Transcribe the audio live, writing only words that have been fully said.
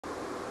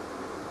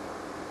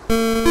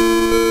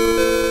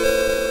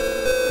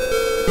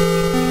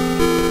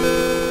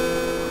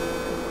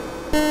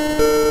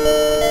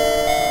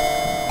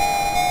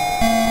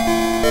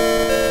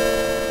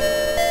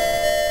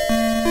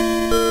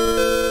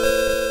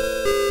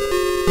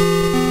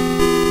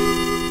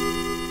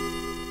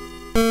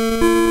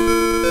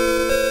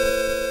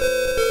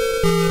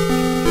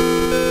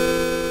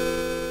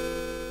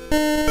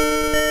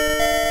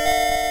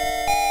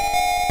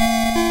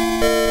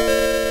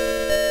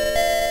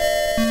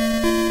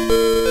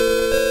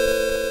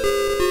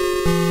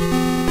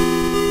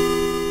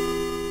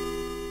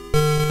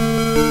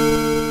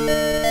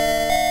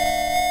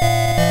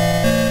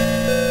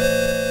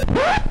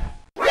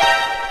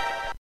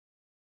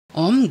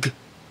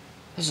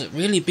Has it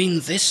really been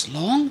this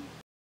long?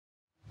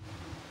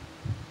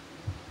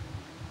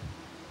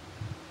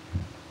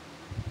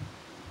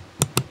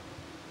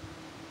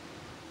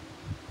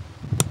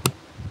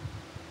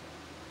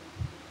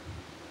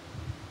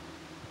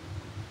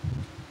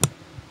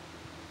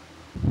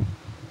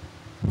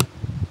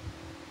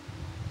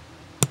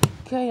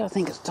 Okay, I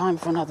think it's time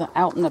for another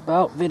out and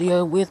about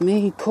video with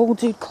me, Cool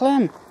Dude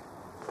Clem.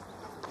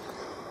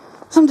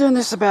 So I'm doing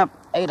this about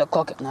 8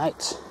 o'clock at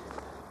night.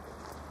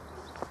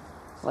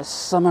 It's a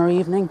summer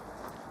evening.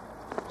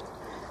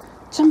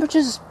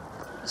 Temperature's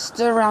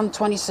still around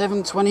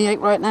 27, 28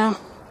 right now.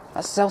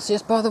 That's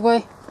Celsius, by the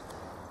way.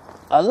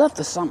 I love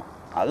the summer.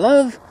 I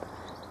love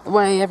the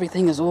way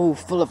everything is all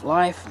full of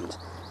life and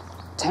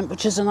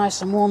temperatures are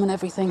nice and warm and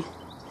everything.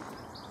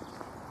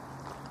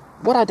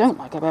 What I don't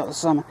like about the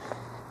summer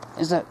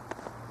is that,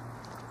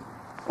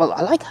 well,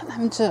 I like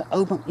having to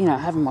open,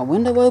 having my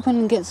window open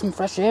and get some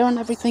fresh air and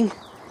everything.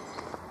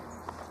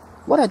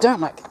 What I don't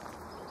like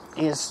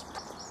is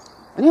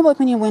when you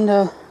open your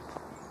window,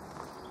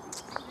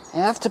 you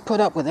have to put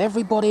up with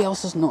everybody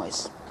else's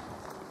noise.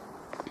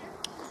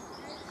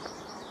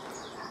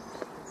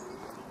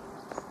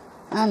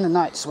 And the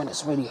nights when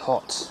it's really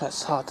hot,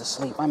 that's hard to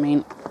sleep. I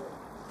mean,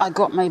 I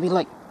got maybe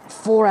like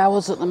 4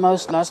 hours at the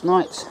most last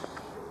night,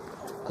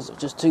 because it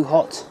was just too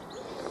hot.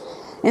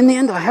 In the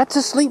end, I had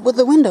to sleep with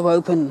the window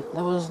open.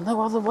 There was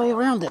no other way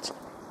around it.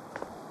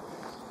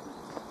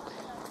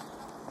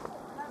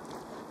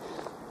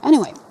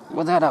 Anyway,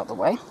 with that out of the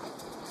way,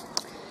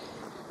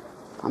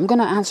 I'm going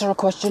to answer a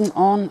question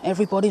on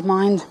everybody's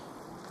mind.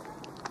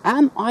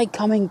 Am I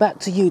coming back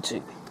to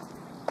YouTube?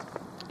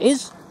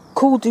 Is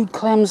Cool Dude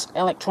Clem's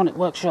Electronic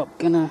Workshop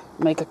going to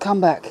make a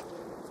comeback?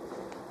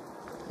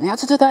 The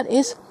answer to that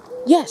is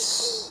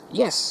yes.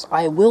 Yes,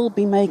 I will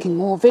be making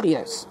more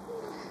videos.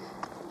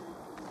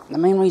 The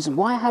main reason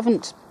why I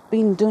haven't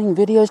been doing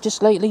videos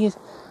just lately is,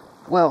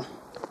 well,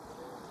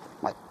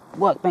 my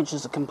workbench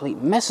is a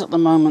complete mess at the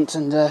moment,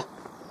 and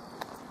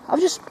I've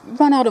just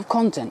run out of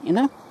content,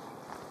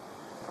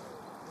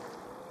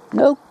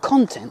 No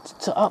content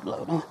to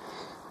upload.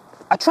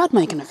 I tried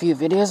making a few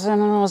videos,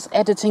 and when I was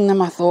editing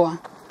them, I thought,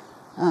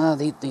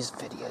 these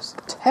videos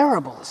are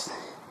terrible.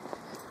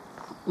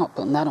 I'm not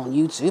putting that on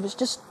YouTube.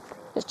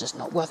 It's just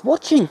not worth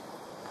watching.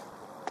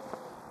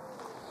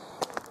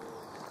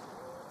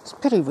 It's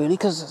pity, really,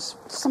 because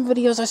some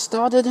videos I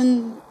started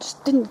and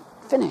just didn't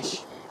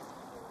finish.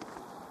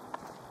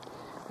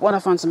 When I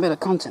find some better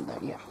content, though,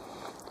 yeah,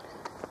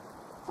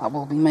 I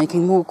will be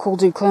making more Cool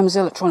Dude Clem's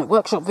Electronic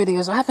Workshop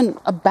videos. I haven't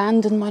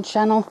abandoned my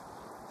channel.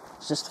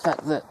 It's just the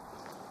fact that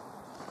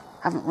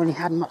I haven't really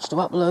had much to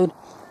upload.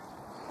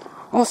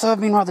 Also, I've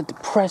been rather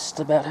depressed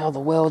about how the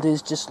world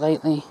is just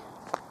lately.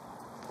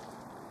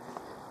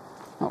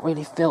 Not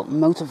really felt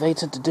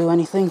motivated to do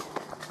anything.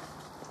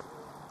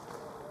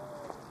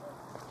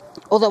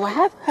 Although I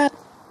have had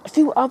a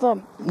few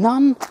other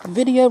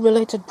non-video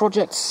related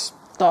projects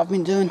that I've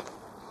been doing.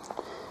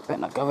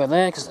 Better not go over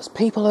there, because there's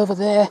people over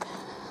there.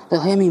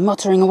 They'll hear me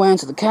muttering away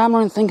into the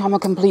camera and think I'm a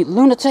complete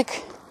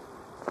lunatic.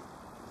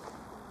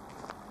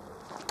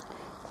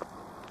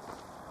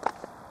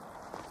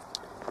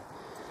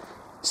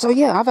 So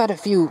yeah, I've had a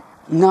few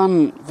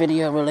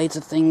non-video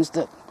related things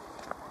that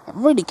have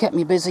really kept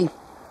me busy.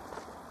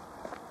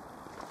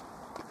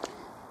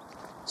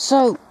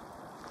 So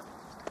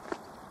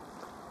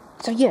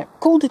yeah,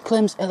 Cool Dude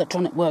Clem's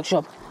Electronic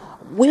Workshop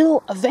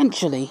will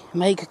eventually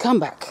make a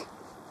comeback.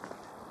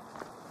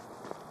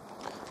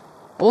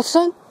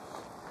 Also,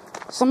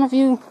 some of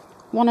you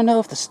want to know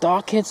if the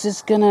StarKidz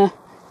is going to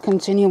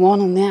continue on,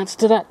 and the answer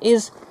to that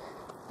is,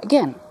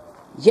 again,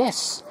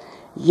 yes.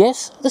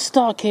 Yes, the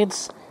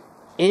StarKidz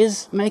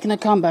is making a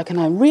comeback, and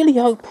I really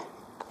hope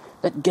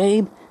that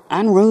Gabe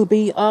and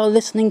Ruby are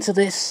listening to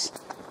this,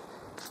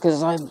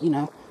 because I,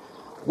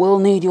 will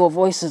need your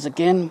voices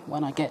again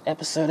when I get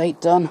episode 8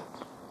 done.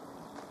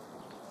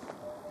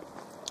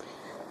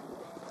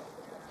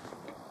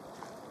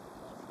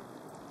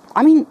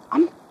 I mean,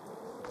 I'm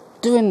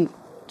doing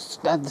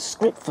the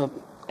script for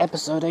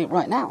episode 8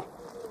 right now.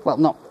 Well,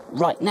 not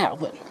right now,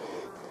 but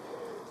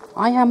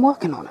I am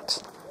working on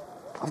it.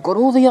 I've got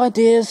all the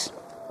ideas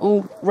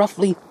all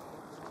roughly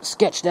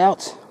sketched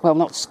out. Well,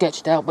 not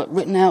sketched out, but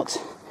written out.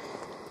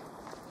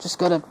 Just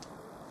gotta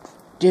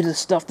do the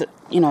stuff that,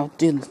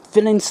 do the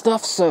fill-in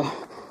stuff, so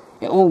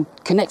it all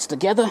connects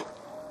together,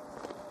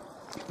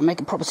 and make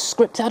a proper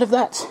script out of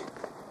that.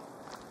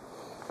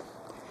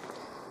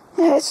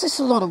 Yeah, it's just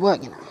a lot of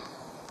work, you know.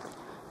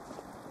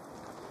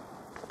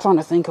 Trying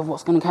to think of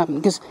what's going to happen,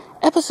 because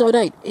episode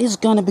 8 is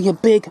going to be a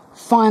big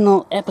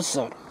final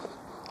episode.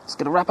 It's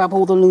going to wrap up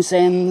all the loose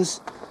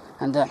ends,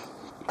 and get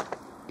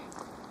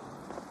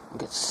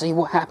to see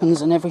what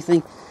happens and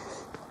everything.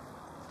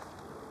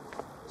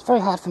 It's very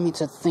hard for me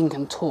to think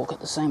and talk at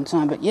the same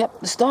time, but yep,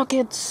 the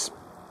StarKidz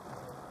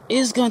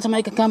is going to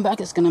make a comeback.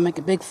 It's going to make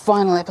a big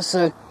final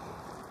episode.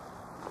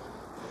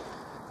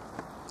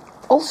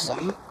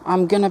 Also,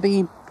 I'm going to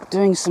be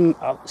doing some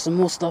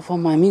more stuff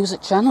on my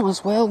music channel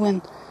as well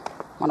when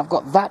I've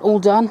got that all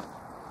done.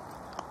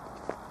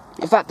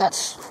 In fact,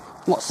 that's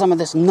what some of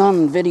this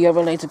non-video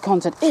related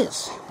content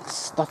is. It's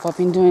stuff I've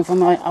been doing for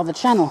my other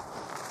channel.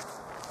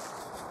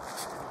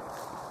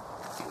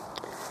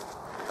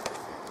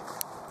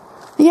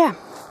 Yeah.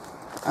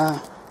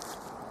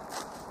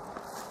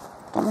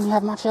 Don't really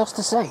have much else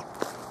to say.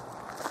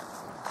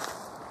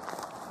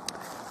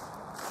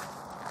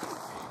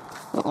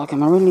 Look like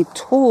I'm a really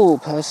tall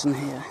person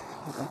here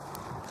with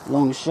the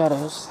long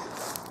shadows.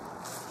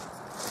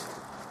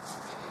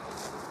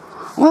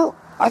 Well,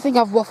 I think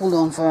I've waffled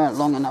on for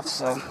long enough,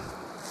 so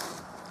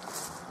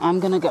I'm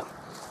gonna go.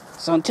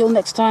 So until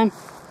next time,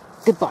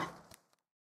 goodbye.